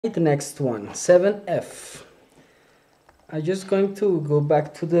The next one, 7F. I'm just going to go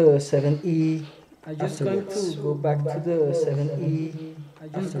back to the 7E. I'm just going to go back to the 7E.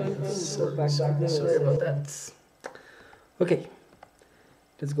 I'm just going to go back to the sorry about that. Okay,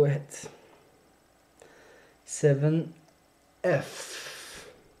 let's go ahead. 7F.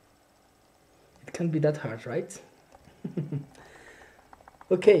 It can't be that hard, right?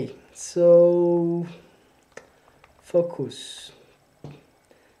 Okay, so focus.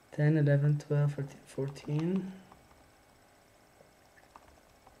 10, 11, 12, 13, 14.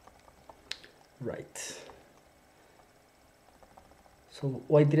 Right. So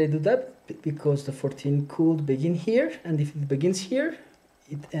why did I do that? Because the 14 could begin here, and if it begins here,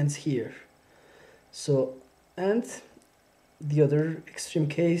 it ends here. So, and the other extreme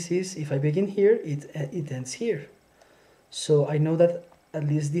case is if I begin here, it ends here. So I know that at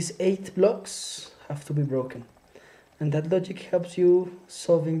least these 8 blocks have to be broken. And that logic helps you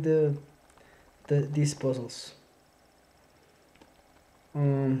solving these puzzles.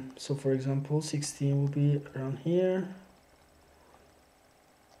 So for example, 16 will be around here.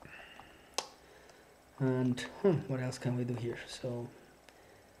 And what else can we do here? So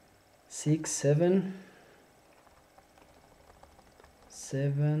 6, 7,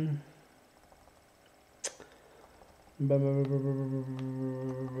 7.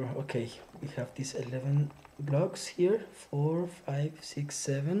 Okay, we have these 11 blocks here. 4, 5, 6,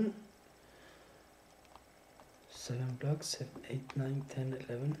 7. 7 blocks, 7, 8, 9, 10,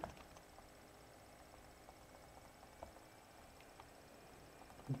 11.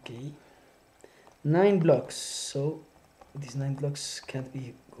 Okay. 9 blocks. So these 9 blocks can't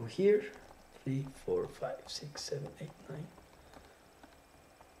be go here. 3, 4, 5, 6, 7, 8, 9.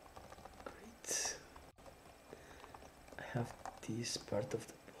 Great. I have this part of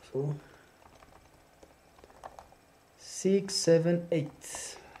the puzzle. 6, 7,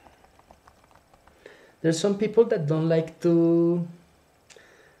 8. There's some people that don't like to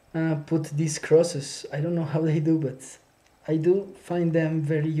put these crosses. I don't know how they do, but I do find them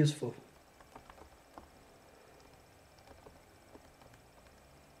very useful.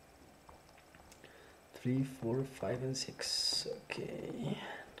 Three, 4, 5, and 6. Okay.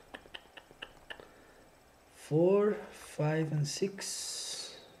 4, 5, and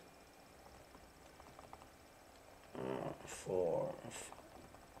 6. 4.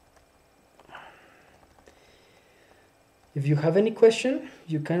 If you have any question,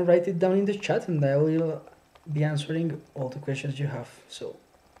 you can write it down in the chat and I will be answering all the questions you have. So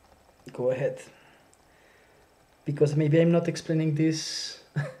go ahead. Because maybe I'm not explaining this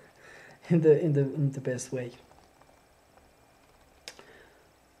in the best way.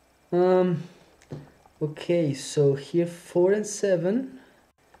 Okay, so here 4 and 7.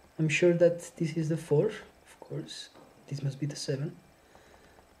 I'm sure that this is the 4, of course. This must be the 7.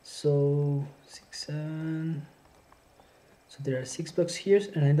 So 6, 7. So there are 6 blocks here,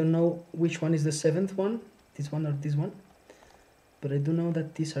 and I don't know which one is the 7th one, this one or this one. But I do know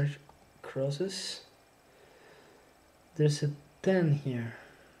that these are crosses. There's a 10 here.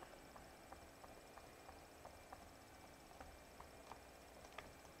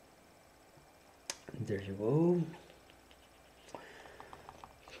 And there you go.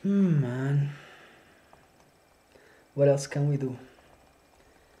 Man. What else can we do?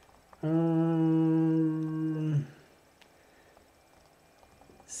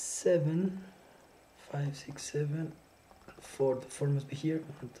 7, 5, 6, 7, 4. The 4 must be here.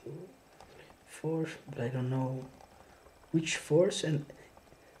 1, 2, 4. But I don't know which 4s. And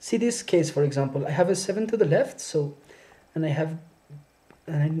see this case, for example. I have a 7 to the left. So, and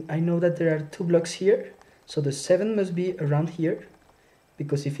I know that there are 2 blocks here. So the 7 must be around here,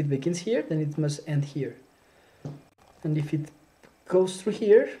 because if it begins here, then it must end here. And if it goes through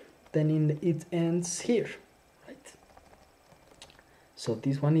here, then it ends here. So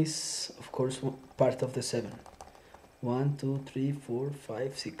this one is, of course, part of the 7. 1, 2, 3, 4,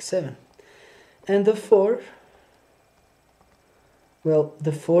 5, 6, 7. And the 4, well,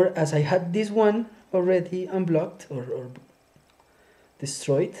 the 4, as I had this one already unblocked or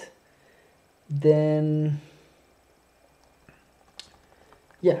destroyed, then,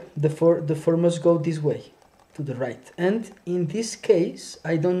 yeah, the 4 must go this way, to the right. And in this case,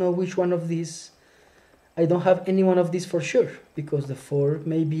 I don't know which one of these. I don't have any one of these for sure, because the 4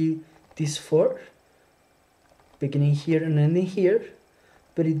 may be this 4, beginning here and ending here,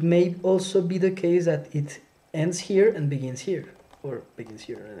 but it may also be the case that it ends here and begins here, or begins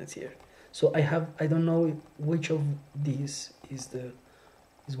here and ends here. So I don't know which of these is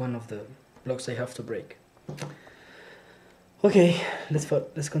one of the blocks I have to break. Okay, let's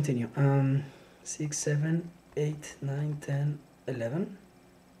continue. 6, 7, 8, 9, 10, 11.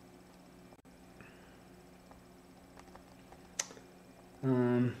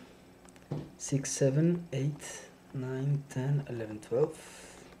 um, 6, 7, 8, 9, 10, 11, 12.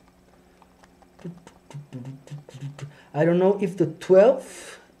 I don't know if the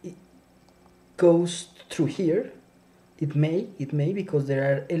 12 goes through here. It may, because there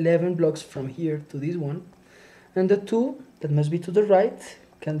are 11 blocks from here to this one. And the 2 that must be to the right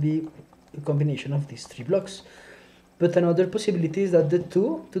can be a combination of these 3 blocks. But another possibility is that the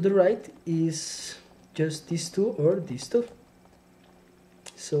 2 to the right is just these 2 or these 2.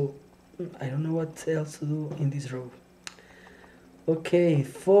 So I don't know what else to do in this row. Okay,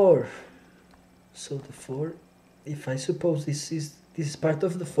 4. So the 4, if I suppose this is part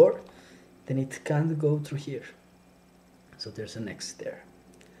of the 4, then it can't go through here. So there's an X there.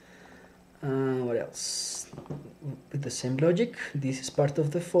 What else? With the same logic, this is part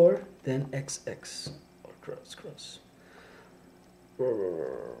of the 4, then XX or cross.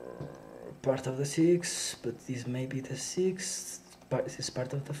 Part of the 6, but this may be the 6. This is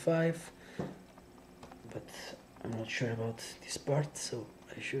part of the 5, but I'm not sure about this part, so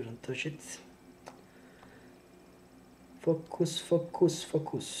I shouldn't touch it. Focus.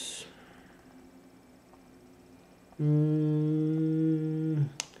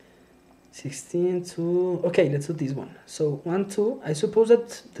 16 to... Okay, let's do this one. So 1, 2. I suppose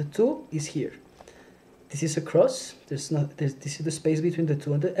that the 2 is here. This is a cross. This is the space between the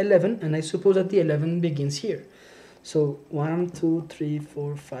 2 and the 11, and I suppose that the 11 begins here. So 1, 2, 3,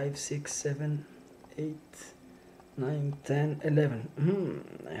 4, 5, 6, 7, 8, 9, 10, 11.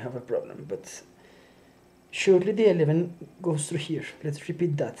 I have a problem, but surely the 11 goes through here. Let's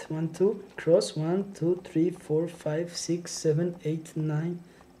repeat that. 1, 2, cross. 1, 2, 3, 4, 5, 6, 7, 8, 9,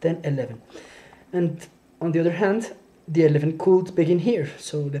 10, 11. And on the other hand, the 11 could begin here.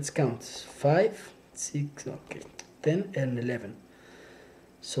 So let's count. 5, 6, okay, 10 and 11.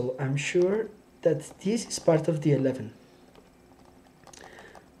 So I'm sure that this is part of the 11.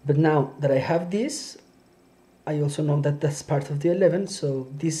 But now that I have this, I also know that that's part of the 11. So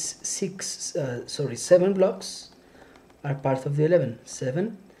these 7 blocks are part of the 11.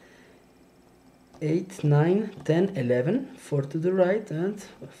 7, 8, 9, 10, 11, 4 to the right, and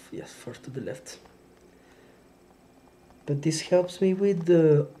yes, 4 to the left. But this helps me with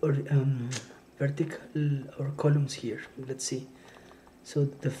the vertical or columns here. Let's see. So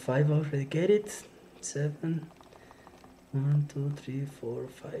the 5 already get it. 7, 1, 2, 3, 4,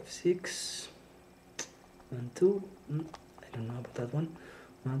 5, 6, 1, 2. I don't know about that one.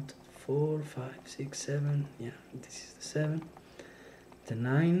 1, 2, 4, 5, 6, 7. Yeah, this is the 7. The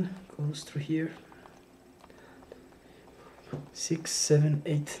 9 goes through here. 6, 7,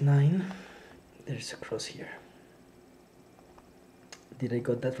 8, 9. There's a cross here. Did I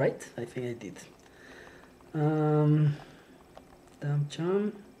got that right? I think I did. Damn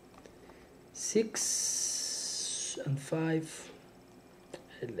charm. 6 and 5,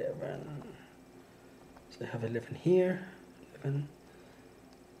 11. So I have 11 here. 11,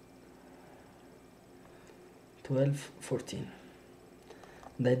 12, 14.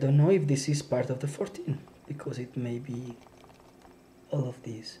 And I don't know if this is part of the 14, because it may be all of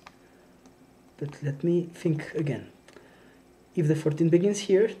these. But let me think again. If the 14 begins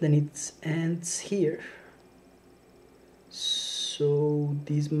here, then it ends here. So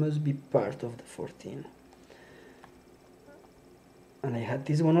this must be part of the 14. And I had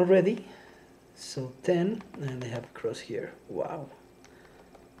this one already. So 10, and I have a cross here. Wow.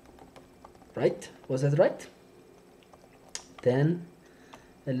 Right? Was that right? 10,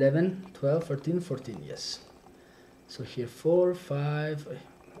 11, 12, 13, 14, yes. So here 4, 5,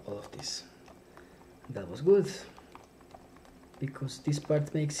 all of this. That was good, because this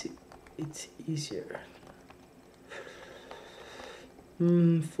part makes it easier.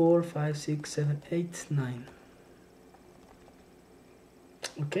 4, 5, 6, 7, 8, 9.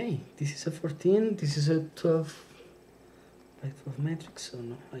 Okay, this is a 14, this is a 12 by 12 matrix, so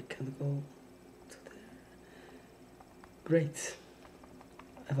no, I can't go to there. Great.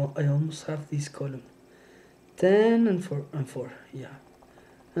 I almost have this column. 10 and 4, yeah.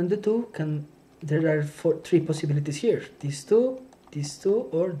 And the 2 can, there are 3 possibilities here. These two,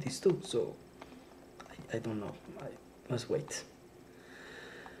 or these 2. So I don't know, I must wait.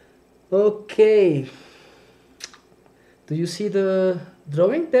 Okay. Do you see the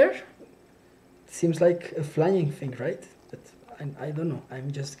drawing there? It seems like a flying thing, right? But I don't know,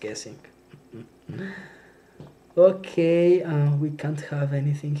 I'm just guessing. Okay, we can't have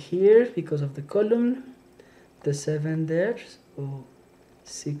anything here because of the column. The 7 there, so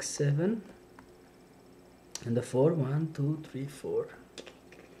 6, 7. And the 4, 1, 2, 3, 4.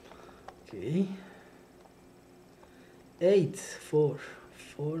 Okay. 8, 4.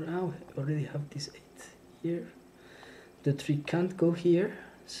 Now I already have this 8 here. The 3 can't go here,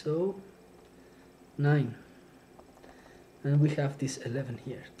 so 9. And we have this 11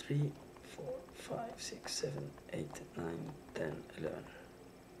 here. 3, 4, 5, 6, 7, 8, 9, 10, 11.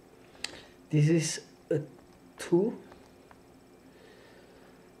 This is a 2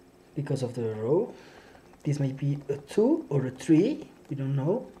 because of the row. This may be a 2 or a 3, we don't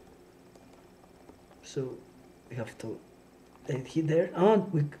know. So we have to let it there. Oh,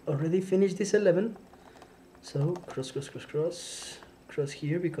 we already finished this 11. So cross, cross, cross, cross. Cross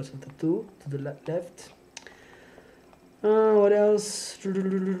here because of the 2 to the left. What else? 12.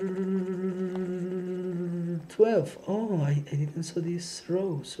 Oh, I didn't saw this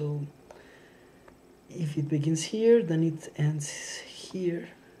row. So if it begins here, then it ends here.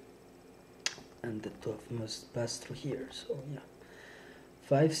 And the 12 must pass through here. So yeah.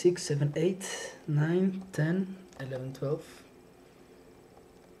 5, 6, 7, 8, 9, 10, 11, 12.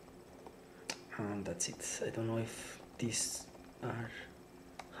 And that's it. I don't know if these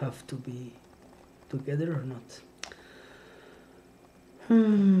have to be together or not.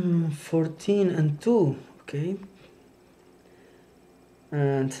 14 and 2, okay.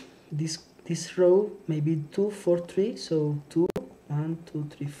 And this row maybe 2, 4, 3. So 2, 1, 2,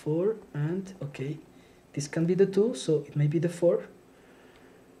 3, 4, and okay. This can be the 2, so it may be the 4.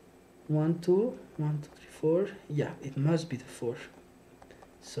 1, 2, 1, 2, 3, 4. Yeah, it must be the 4.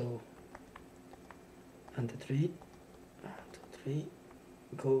 So, and the 3, 1, 2, 3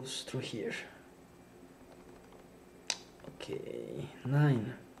 goes through here. Okay,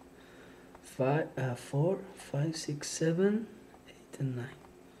 9, 5, 4, 5, 6, 7, 8, and 9.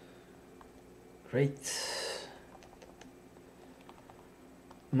 Great.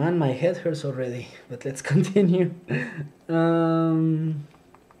 Man, my head hurts already, but let's continue. 1,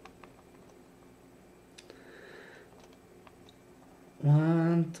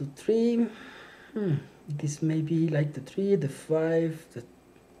 2, 3. This may be like the 3, the 5.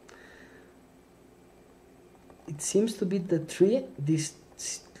 It seems to be the 3. This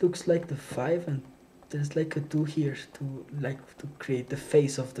looks like the 5, and there's like a 2 here to create the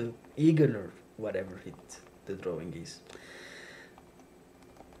face of the eagle or whatever the drawing is.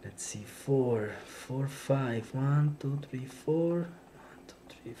 Let's see, 4, 4, 5. 1, 2, 3, 4. 1, 2,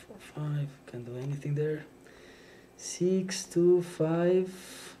 3, 4, 5. Can't do anything there. 6, 2,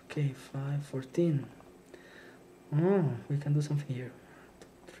 5. Okay, 5, 14. Oh, we can do something here.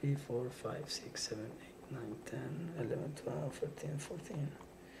 2, 3, 4, 5, 6, 7, 8, 9, 10, 11, 12, 13, 14.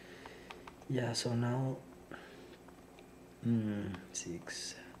 Yeah, so now 6,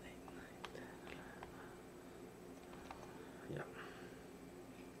 7, 8, 9, 10. Yeah.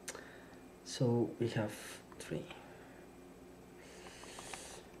 So we have 3,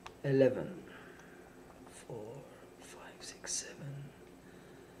 11, 4, 5, 6, 7,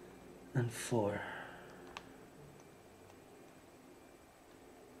 and 4.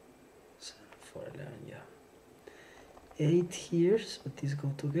 7, 4, 11, yeah. 8 here, so these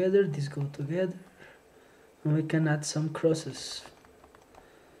go together, and we can add some crosses.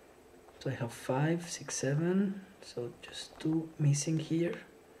 So I have 5, 6, 7, so just 2 missing here,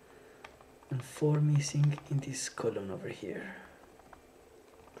 and 4 missing in this column over here.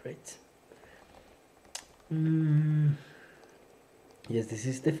 Great. Yes, this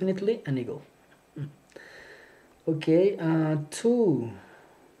is definitely an eagle. Okay, 2.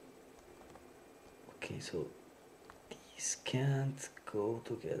 Okay, so these can't go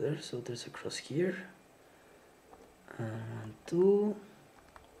together, so there's a cross here. 1, 2,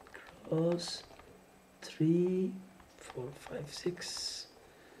 cross, 3, 4, 5, 6.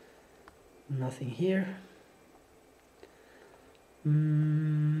 Nothing here.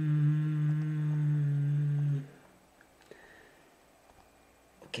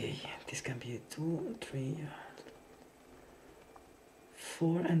 Okay, this can be 2, 3,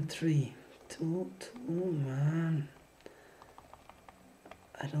 4, and 3. 2, 2, man.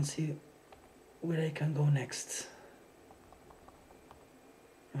 I don't see where I can go next.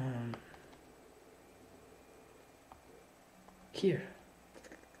 Here.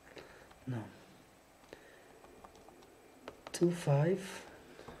 No. 2, 5.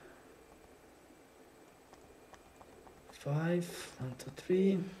 5, 1, 2,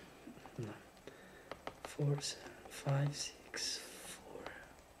 3. No. 4, 7, 5, 6, 4.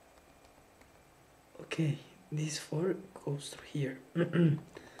 Okay, this 4 goes through here.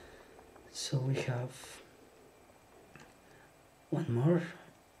 So we have 1 more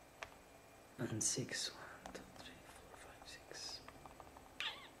and 6. 1, 2, 3, 4, 5, 6.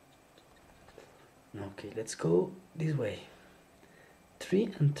 Okay, let's go this way. 3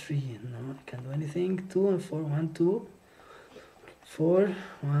 and 3. No, I can't do anything. 2 and 4. 1, 2. 4,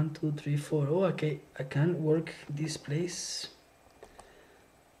 1, 2, 3, 4. Oh, okay, I can work this place.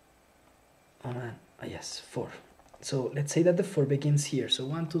 Oh man, yes, 4. So let's say that the 4 begins here. So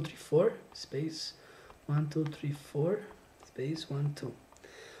 1, 2, 3, 4, space, 1, 2, 3, 4, space, 1, 2.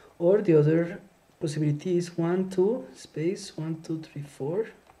 Or the other possibility is 1, 2, space, 1, 2, 3, 4,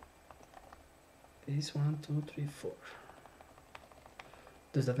 space, 1, 2, 3, 4.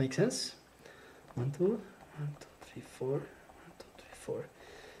 Does that make sense? 1, 2, 1, 2, 3, 4, 1, 2, 3, 4.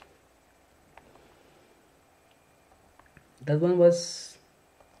 That one was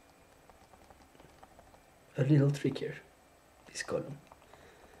a little trickier, this column,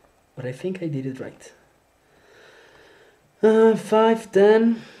 but I think I did it right. 5,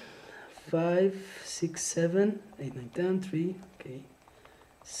 10, 5, 6, 7, 8, 9, 10, 3, okay,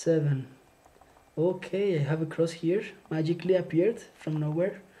 7. Okay, I have a cross here, magically appeared from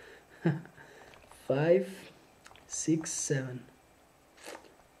nowhere. 5, 6, 7.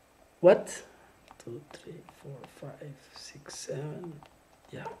 What? 2, 3, 4, 5, 6, 7.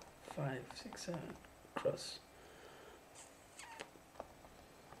 Yeah, 5, 6, 7. Cross.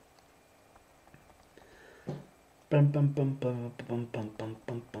 Pum, pum, pum, pum, pum, pum, pum,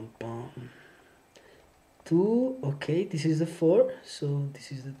 pum, pum, pum. 2, okay, this is the 4, so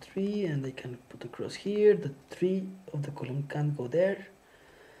this is the 3, and I can put a cross here. The 3 of the column can't go there.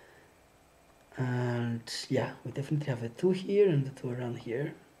 And yeah, we definitely have a 2 here and the 2 around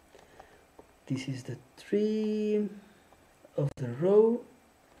here. This is the 3 of the row.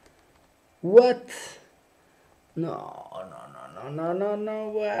 What? No, no, no, no, no, no, no.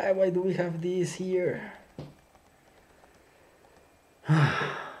 Why do we have this here?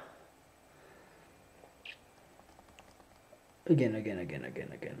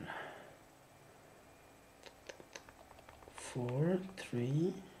 Again. 4,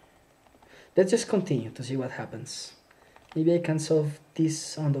 3. Let's just continue to see what happens. Maybe I can solve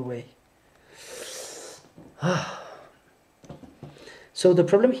this on the way. So the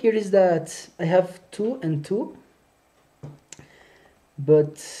problem here is that I have 2 and 2.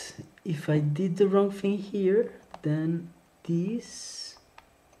 But if I did the wrong thing here, then this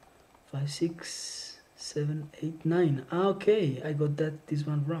 5, 6, 7, 8, 9. Okay, I got this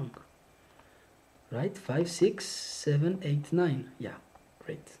one wrong. Right? 5, 6, 7, 8, 9. Yeah,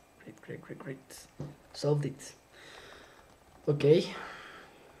 great. Solved it. Okay.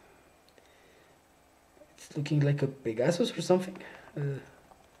 It's looking like a Pegasus or something.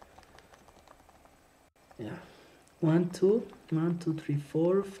 Yeah. 1, 2, 1, 2, 3,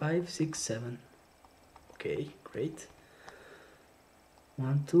 4, 5, 6, 7. Okay, great.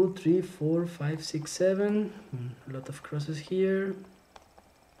 1, 2, 3, 4, 5, 6, 7. A lot of crosses here.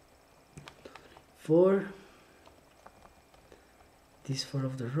 4. This 4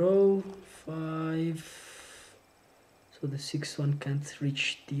 of the row. 5. So the 6th one can't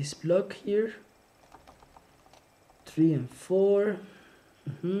reach this block here. 3 and 4.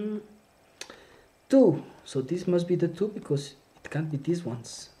 2. So this must be the 2 because it can't be these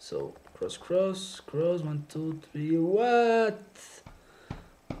ones. So cross, 1, 2, 3. What?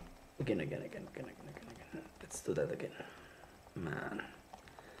 Again. Let's do that again.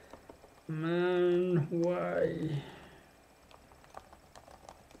 Man, why?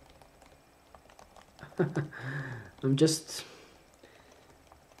 I'm just,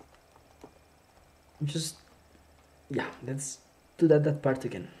 yeah, let's do that part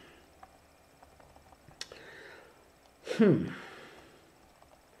again.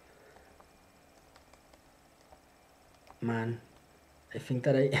 Man, I think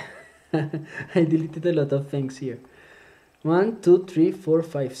that I deleted a lot of things here. 1, 2, 3, 4,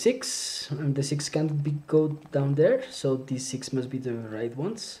 5, 6, and the 6 can't go down there, so these 6 must be the right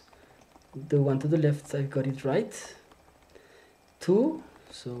ones. The one to the left, I got it right. 2,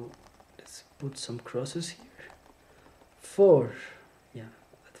 so let's put some crosses here. 4, yeah,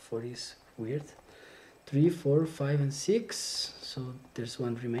 that 4 is weird. 3, 4, 5, and 6, so there's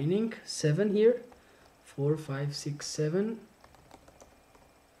one remaining. 7 here. 4, 5, 6, 7.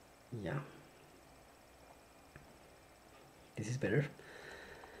 Yeah. This is better.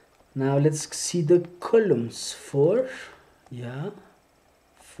 Now let's see the columns. 4, yeah,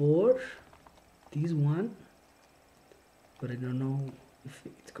 4, this one, but I don't know if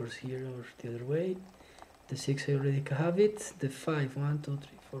it goes here or the other way. The 6 I already have it. The 5, 1, 2,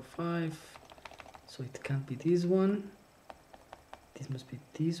 3, 4, 5. So it can't be this one. This must be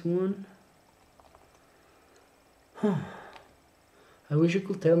this one. I wish you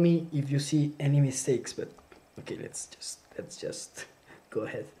could tell me if you see any mistakes, but okay, let's just go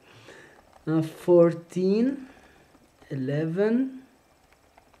ahead. 14, 11.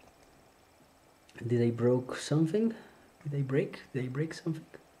 Did I broke something? Did I break? Did I break something?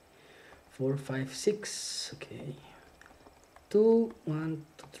 4, 5, 6. Okay. 2, 1,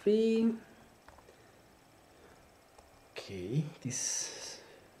 2, 3. Okay, this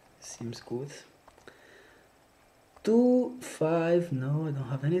seems good. 2, 5. No, I don't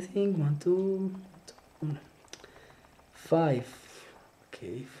have anything. 1, 2, 5.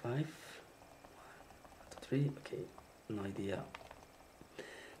 Okay, 5. 1, 2, 3. Okay, no idea.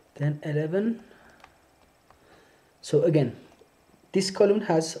 Then 11. So again, this column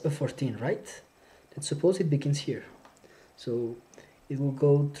has a 14, right? Let's suppose it begins here. So it will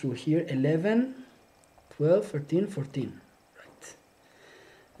go through here 11, 12, 13, 14, right?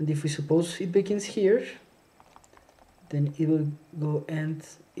 And if we suppose it begins here, then it will go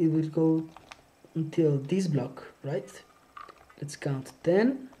until this block, right? Let's count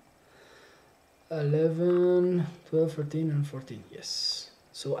 10, 11, 12, 13, and 14. Yes.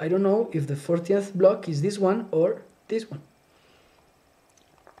 So I don't know if the 40th block is this one or this one.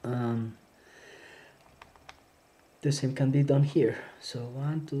 The same can be done here. So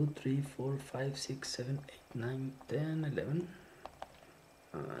 1, 2, 3, 4, 5, 6, 7, 8, 9, 10, 11.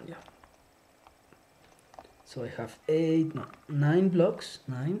 Yeah. So I have 9 blocks,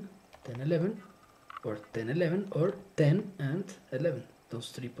 9, 10, 11, or 10, 11, or 10 and 11. Those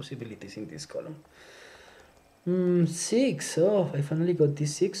three possibilities in this column. 6. Oh, I finally got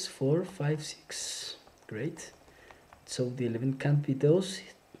this 6, 4, 5, 6. Great. So the 11 can't be those.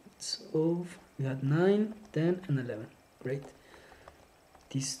 So we had 9, 10, and 11. Great.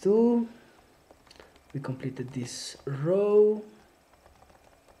 These two. We completed this row.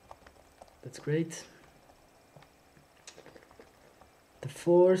 That's great. The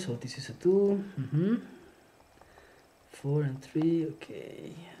 4, so this is a 2. 4 and 3.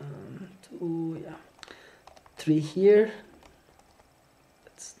 Okay. 2, yeah. 3 here.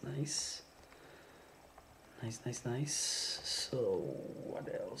 That's nice. Nice. So what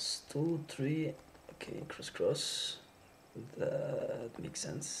else? 2, 3. Okay, cross. That makes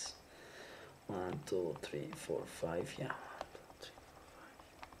sense. 1, 2, 3, 4, 5. Yeah. 1, 2,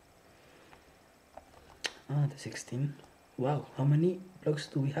 3, 4, 5. The 16. Wow, how many blocks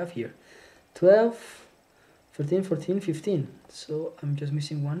do we have here? 12, 13, 14, 15. So I'm just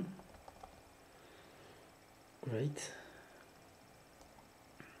missing one. Great.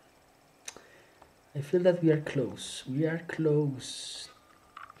 I feel that we are close.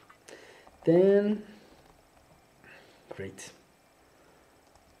 Then, great.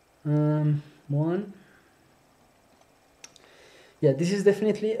 1. Yeah, this is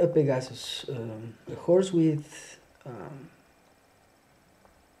definitely a Pegasus, a horse with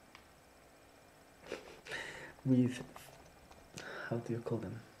how do you call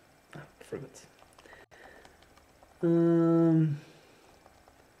them? I forgot.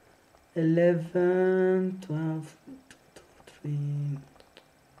 11, 12, 3.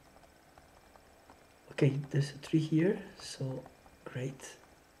 Okay, there's a 3 here, so great.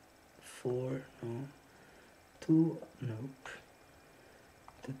 4, no. 2, nope.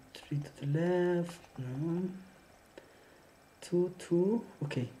 The 3 to the left, no. 2, 2.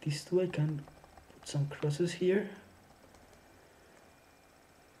 Okay, these two I can put some crosses here.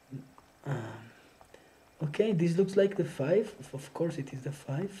 Okay, this looks like the 5. Of course it is the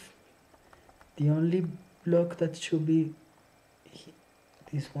 5. The only block that should be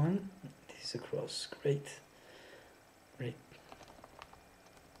this one. This is a cross. Great.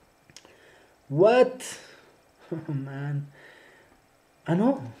 What? Oh man.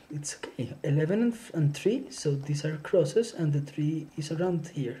 No, it's okay. 11 and 3, so these are crosses, and the 3 is around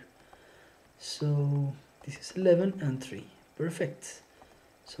here. So this is 11 and 3. Perfect.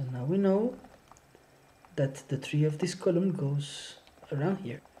 So now we know that the 3 of this column goes around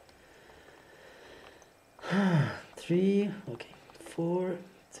here. 3, okay, 4,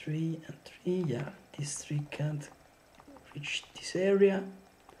 3, and 3, yeah, these 3 can't reach this area.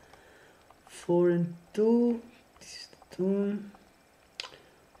 4 and 2, this is the 2,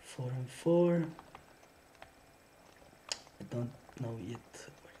 4 and 4, I don't know yet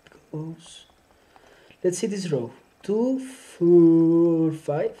where it goes. Let's see this row, 2, 4,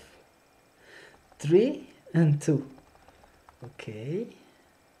 5, 3, and 2, okay,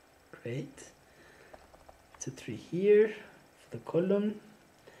 great. It's a 3 here for the column.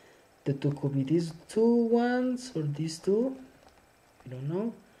 The 2 could be these 2 ones or these 2. We don't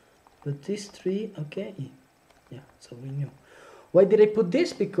know. But these 3, okay. Yeah, so we knew. Why did I put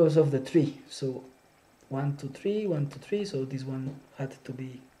this? Because of the 3. So 1, 2, 3, 1, 2, 3. So this one had to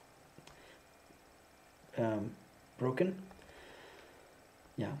be broken.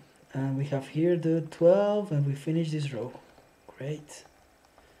 Yeah. And we have here the 12 and we finish this row. Great.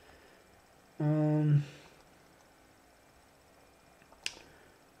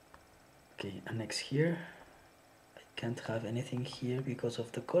 Okay, annex here. I can't have anything here because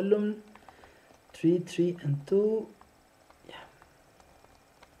of the column. 3, 3, and 2. Yeah.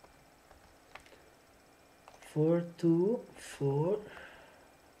 4, 2, 4.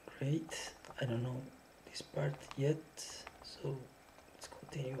 Great. I don't know this part yet, so let's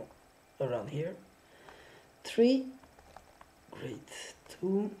continue around here. 3. Great.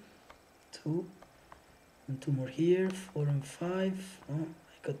 2, 2, and 2 more here. 4 and 5. Oh,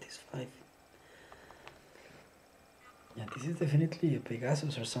 I got this 5. Yeah, this is definitely a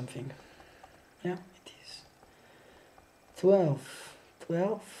Pegasus or something. Yeah, it is. 12,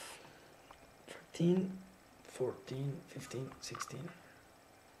 12, 13, 14, 15, 16.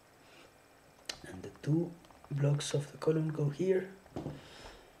 And the 2 blocks of the column go here.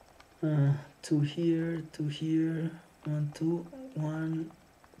 2 here, 2 here, 1, 2, 1.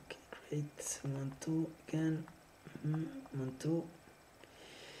 Okay, great. 1, 2 again. 1, 2.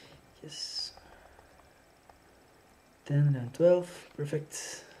 Yes. 10 and 12. Perfect.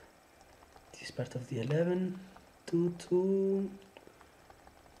 This is part of the 11. 2, 2.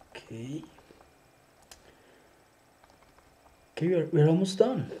 Okay. Okay, we're almost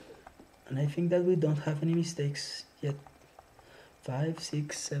done. And I think that we don't have any mistakes yet. 5,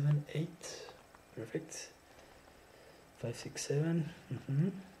 6, 7, 8. Perfect. 5, 6, 7.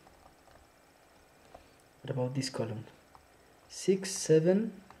 What about this column? 6,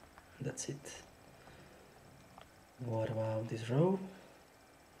 7. That's it. What about this row?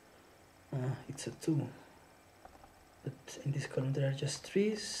 It's a 2. But in this column there are just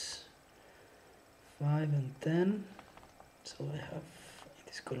 3s. 5 and 10. So I have in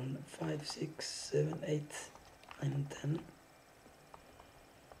this column 5, 6, 7, 8, 9, and 10.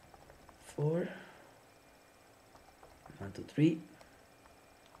 4. 1, 2, 3.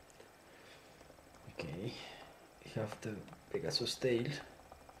 Okay. We have the Pegasus tail.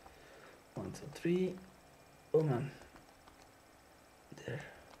 1, 2, 3. Oh man. There.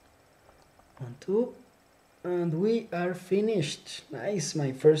 1, 2. And we are finished. Nice,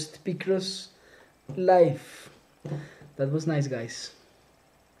 my first Picross live. That was nice, guys.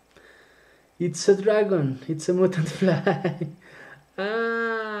 It's a dragon. It's a mutant fly.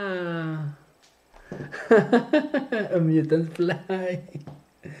 Ah. A mutant fly.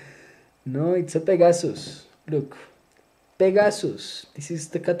 No, it's a Pegasus. Look. Pegasus. This is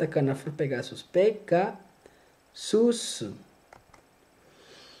the katakana for Pegasus. Pegasus.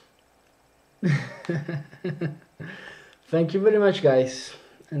 Thank you very much, guys,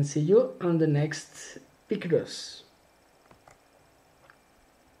 and see you on the next Picross.